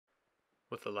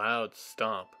With a loud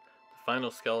stomp, the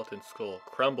final skeleton skull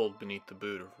crumbled beneath the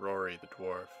boot of Rory the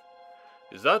dwarf.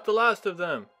 "Is that the last of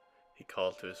them?" he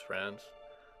called to his friends.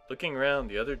 Looking around,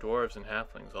 the other dwarves and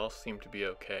halflings all seemed to be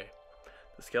okay.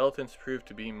 The skeletons proved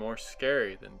to be more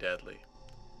scary than deadly.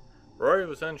 Rory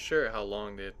was unsure how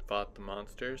long they had fought the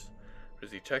monsters, but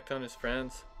as he checked on his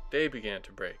friends, day began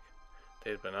to break.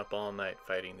 They had been up all night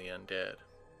fighting the undead.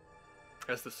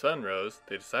 As the sun rose,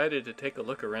 they decided to take a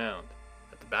look around.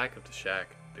 At the back of the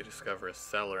shack, they discover a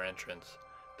cellar entrance.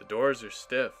 The doors are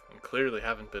stiff and clearly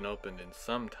haven't been opened in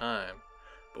some time,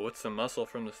 but with some muscle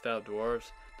from the stout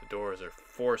dwarves, the doors are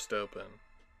forced open.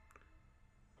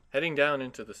 Heading down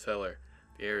into the cellar,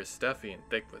 the air is stuffy and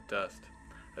thick with dust.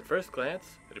 At first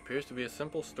glance, it appears to be a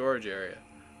simple storage area.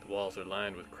 The walls are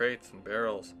lined with crates and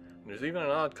barrels, and there's even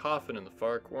an odd coffin in the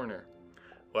far corner.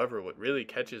 However, what really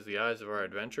catches the eyes of our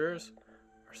adventurers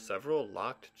are several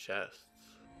locked chests.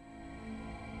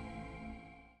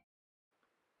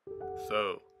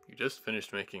 So, you just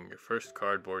finished making your first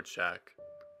cardboard shack.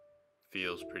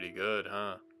 Feels pretty good,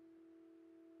 huh?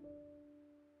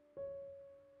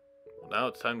 Well, now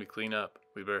it's time to clean up.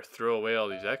 We better throw away all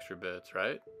these extra bits,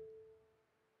 right?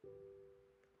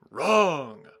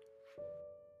 Wrong!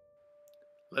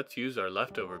 Let's use our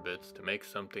leftover bits to make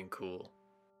something cool.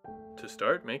 To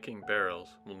start making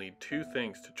barrels, we'll need two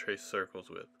things to trace circles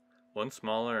with, one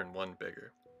smaller and one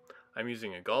bigger. I'm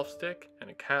using a golf stick and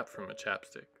a cap from a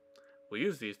chapstick. We'll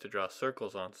use these to draw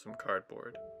circles on some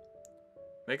cardboard.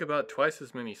 Make about twice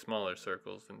as many smaller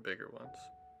circles than bigger ones.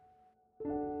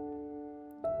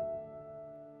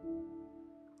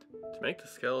 To make the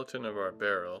skeleton of our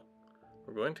barrel,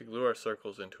 we're going to glue our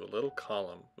circles into a little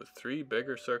column with 3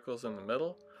 bigger circles in the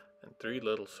middle and 3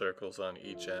 little circles on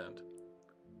each end.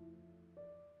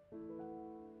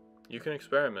 You can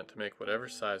experiment to make whatever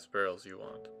size barrels you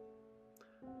want.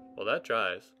 While that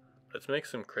dries, let's make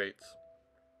some crates.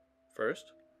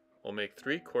 First, we'll make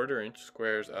 3/4 inch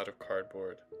squares out of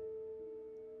cardboard.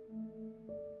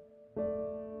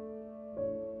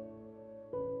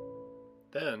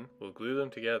 Then, we'll glue them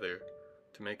together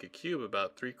to make a cube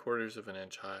about 3/4 of an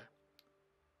inch high.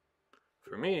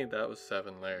 For me, that was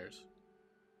 7 layers.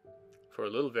 For a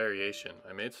little variation,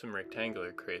 I made some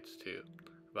rectangular crates too,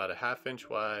 about a 1/2 inch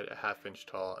wide, a 1/2 inch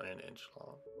tall, and an inch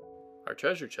long. Our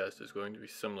treasure chest is going to be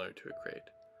similar to a crate.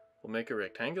 We'll make a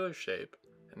rectangular shape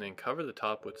and then cover the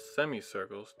top with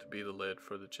semicircles to be the lid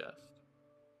for the chest.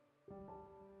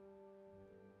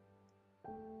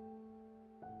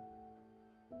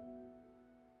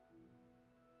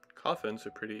 Coffins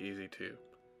are pretty easy too.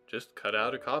 Just cut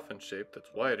out a coffin shape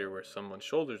that's wider where someone's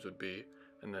shoulders would be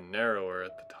and then narrower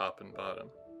at the top and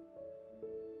bottom.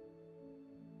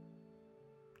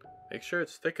 Make sure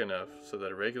it's thick enough so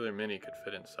that a regular mini could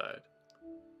fit inside.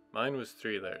 Mine was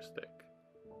 3 layers thick.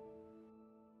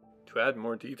 To add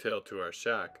more detail to our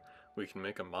shack, we can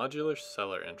make a modular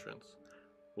cellar entrance.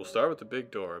 We'll start with the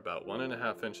big door about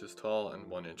 1.5 inches tall and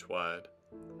 1 inch wide.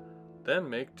 Then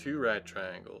make 2 right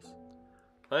triangles.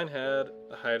 Mine had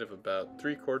a height of about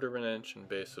 3/4 of an inch and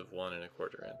base of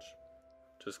 1.25 inch.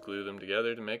 Just glue them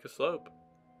together to make a slope.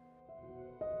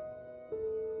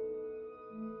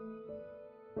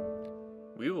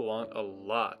 We will want a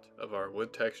lot of our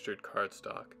wood textured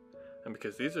cardstock, and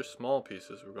because these are small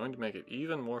pieces, we're going to make it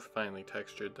even more finely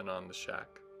textured than on the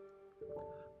shack.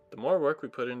 The more work we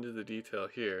put into the detail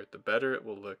here, the better it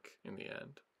will look in the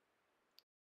end.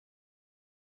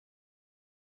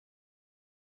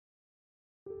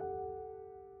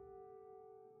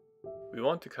 We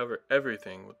want to cover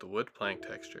everything with the wood plank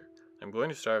texture. I'm going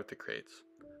to start with the crates.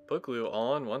 Put glue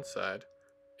all on one side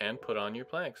and put on your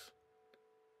planks.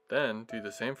 Then do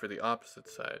the same for the opposite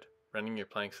side, running your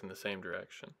planks in the same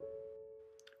direction.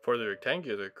 For the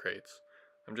rectangular crates,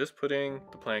 I'm just putting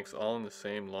the planks all in the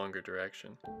same longer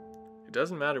direction. It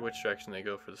doesn't matter which direction they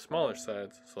go for the smaller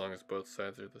sides, so long as both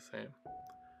sides are the same.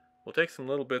 We'll take some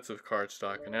little bits of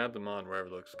cardstock and add them on wherever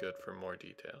looks good for more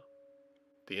detail.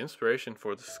 The inspiration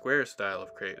for the square style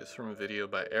of crate is from a video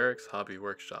by Eric's Hobby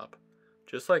Workshop.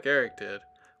 Just like Eric did,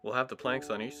 we'll have the planks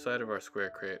on each side of our square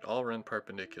crate all run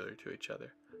perpendicular to each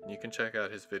other, and you can check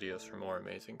out his videos for more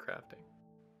amazing crafting.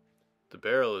 The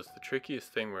barrel is the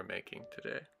trickiest thing we're making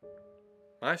today.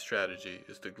 My strategy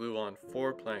is to glue on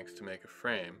 4 planks to make a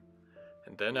frame,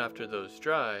 and then after those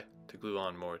dry, to glue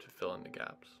on more to fill in the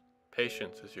gaps.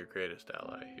 Patience is your greatest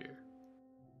ally here.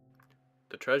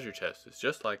 The treasure chest is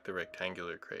just like the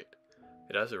rectangular crate.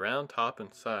 It has a round top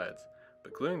and sides,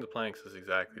 but gluing the planks is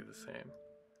exactly the same.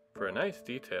 For a nice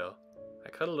detail, I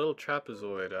cut a little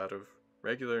trapezoid out of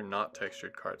regular not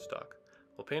textured cardstock.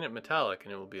 We'll paint it metallic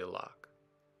and it will be a lock.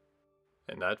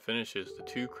 And that finishes the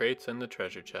 2 crates and the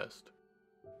treasure chest.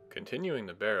 Continuing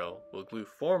the barrel, we'll glue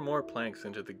 4 more planks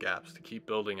into the gaps to keep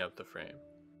building up the frame.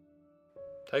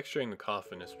 Texturing the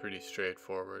coffin is pretty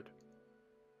straightforward.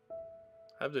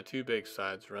 Have the 2 big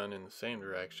sides run in the same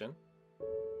direction,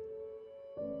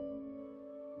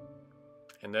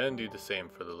 and then do the same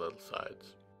for the little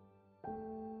sides.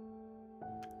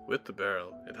 With the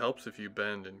barrel, it helps if you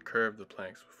bend and curve the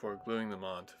planks before gluing them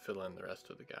on to fill in the rest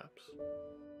of the gaps.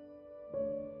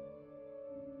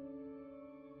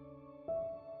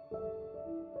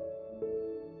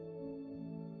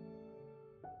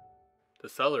 The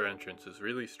cellar entrance is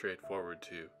really straightforward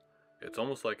too. It's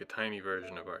almost like a tiny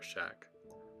version of our shack.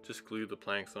 Just glue the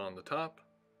planks on the top,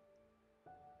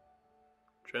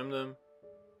 trim them,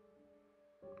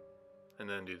 and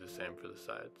then do the same for the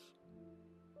sides.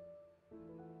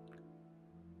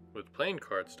 With plain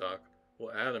cardstock,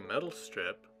 we'll add a metal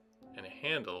strip and a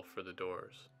handle for the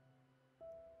doors.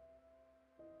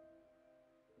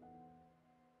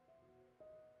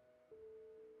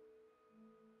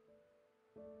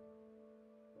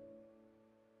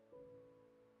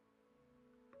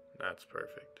 That's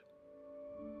perfect.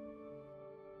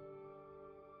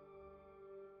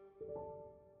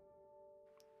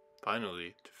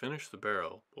 Finally, to finish the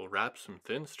barrel, we'll wrap some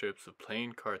thin strips of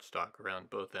plain cardstock around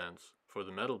both ends for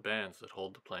the metal bands that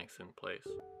hold the planks in place.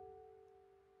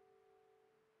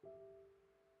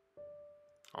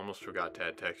 Almost forgot to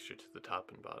add texture to the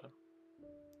top and bottom.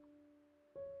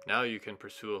 Now you can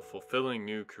pursue a fulfilling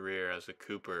new career as a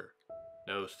cooper.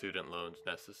 No student loans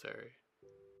necessary.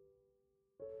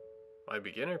 My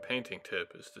beginner painting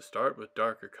tip is to start with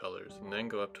darker colors and then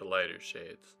go up to lighter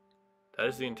shades. That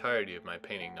is the entirety of my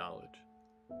painting knowledge.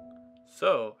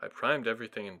 So, I primed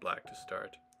everything in black to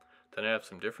start. Then I have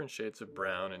some different shades of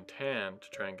brown and tan to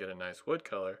try and get a nice wood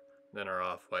color, and then our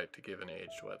off-white to give an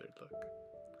aged, weathered look.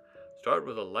 Start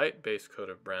with a light base coat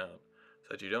of brown, so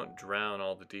that you don't drown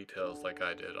all the details like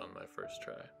I did on my first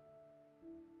try.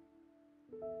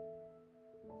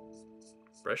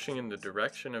 Brushing in the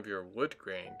direction of your wood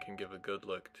grain can give a good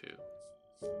look too.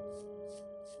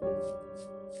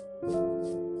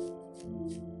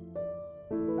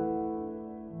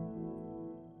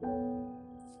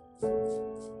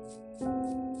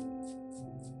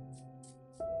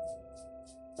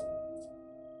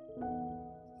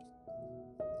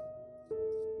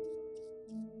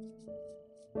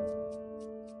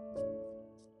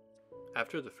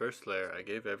 After the first layer, I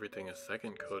gave everything a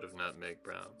second coat of nutmeg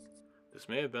brown. This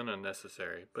may have been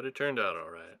unnecessary, but it turned out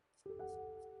alright.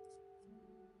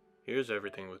 Here's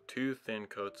everything with 2 thin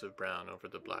coats of brown over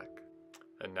the black.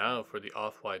 And now for the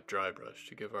off-white dry brush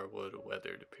to give our wood a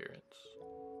weathered appearance.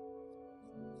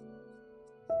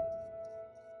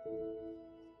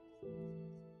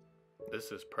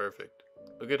 This is perfect.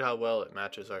 Look at how well it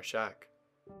matches our shack.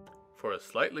 For a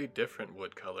slightly different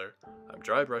wood color, I'm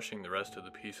dry brushing the rest of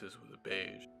the pieces with a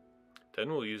beige. Then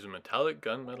we'll use a metallic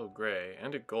gunmetal gray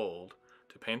and a gold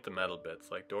to paint the metal bits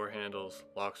like door handles,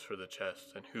 locks for the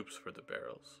chests, and hoops for the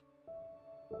barrels.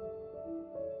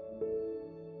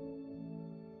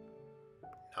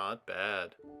 Not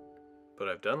bad. But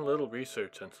I've done a little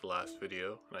research since the last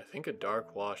video, and I think a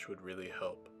dark wash would really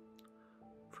help.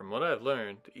 From what I've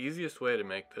learned, the easiest way to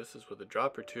make this is with a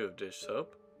drop or 2 of dish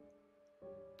soap,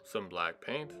 some black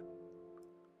paint,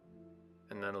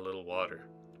 and then a little water.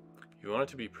 You want it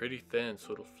to be pretty thin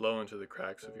so it'll flow into the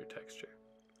cracks of your texture.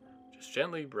 Just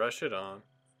gently brush it on,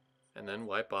 and then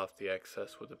wipe off the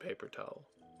excess with a paper towel.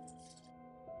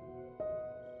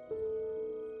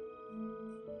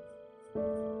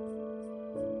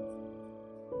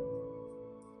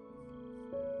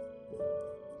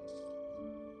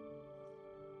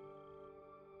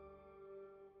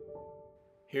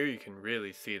 Here you can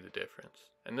really see the difference,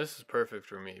 and this is perfect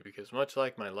for me because much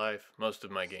like my life, most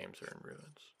of my games are in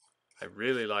ruins. I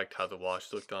really liked how the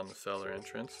wash looked on the cellar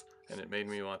entrance, and it made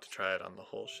me want to try it on the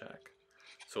whole shack.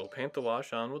 So we'll paint the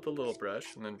wash on with a little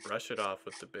brush and then brush it off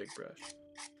with the big brush.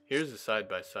 Here's a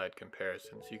side-by-side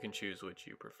comparison so you can choose which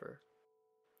you prefer.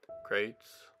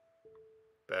 Crates,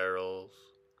 barrels,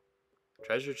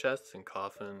 treasure chests and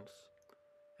coffins,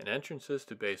 and entrances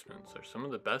to basements are some of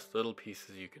the best little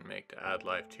pieces you can make to add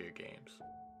life to your games.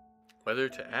 Whether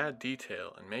to add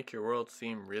detail and make your world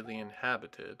seem really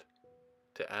inhabited,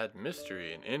 to add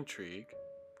mystery and intrigue,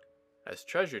 as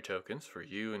treasure tokens for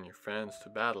you and your friends to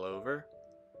battle over,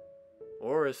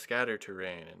 or as scatter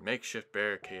terrain and makeshift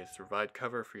barricades to provide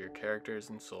cover for your characters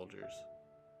and soldiers.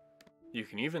 You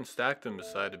can even stack them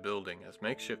beside a building as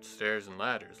makeshift stairs and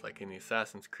ladders like in the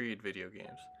Assassin's Creed video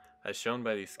games, as shown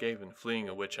by the Skaven fleeing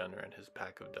a witch hunter and his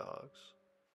pack of dogs.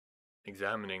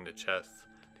 Examining the chests,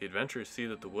 the adventurers see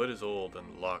that the wood is old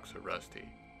and the locks are rusty.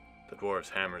 The dwarves'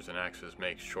 hammers and axes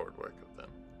make short work of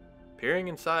them. Peering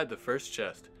inside the first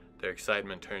chest, their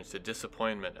excitement turns to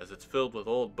disappointment as it's filled with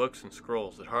old books and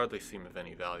scrolls that hardly seem of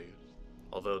any value,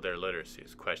 although their literacy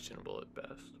is questionable at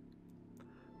best.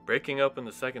 Breaking open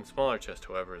the second smaller chest,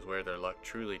 however, is where their luck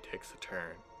truly takes a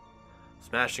turn.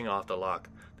 Smashing off the lock,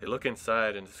 they look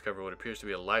inside and discover what appears to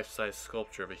be a life-size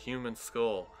sculpture of a human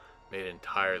skull made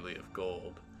entirely of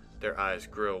gold. Their eyes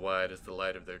grow wide as the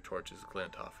light of their torches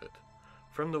glint off it.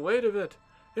 "From the weight of it,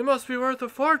 it must be worth a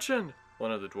fortune!"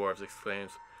 one of the dwarves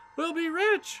exclaims. "We'll be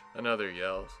rich!" another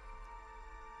yells.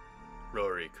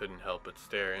 Rory couldn't help but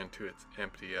stare into its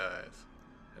empty eyes,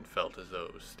 and felt as though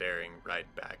it was staring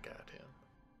right back at him.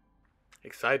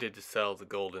 Excited to sell the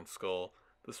golden skull,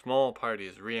 the small party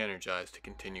is re-energized to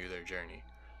continue their journey,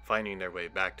 finding their way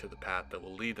back to the path that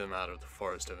will lead them out of the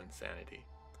Forest of Insanity.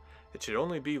 It should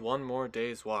only be one more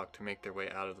day's walk to make their way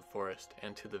out of the forest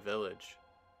and to the village.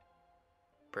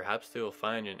 Perhaps they will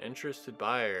find an interested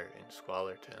buyer in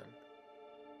Squalorton.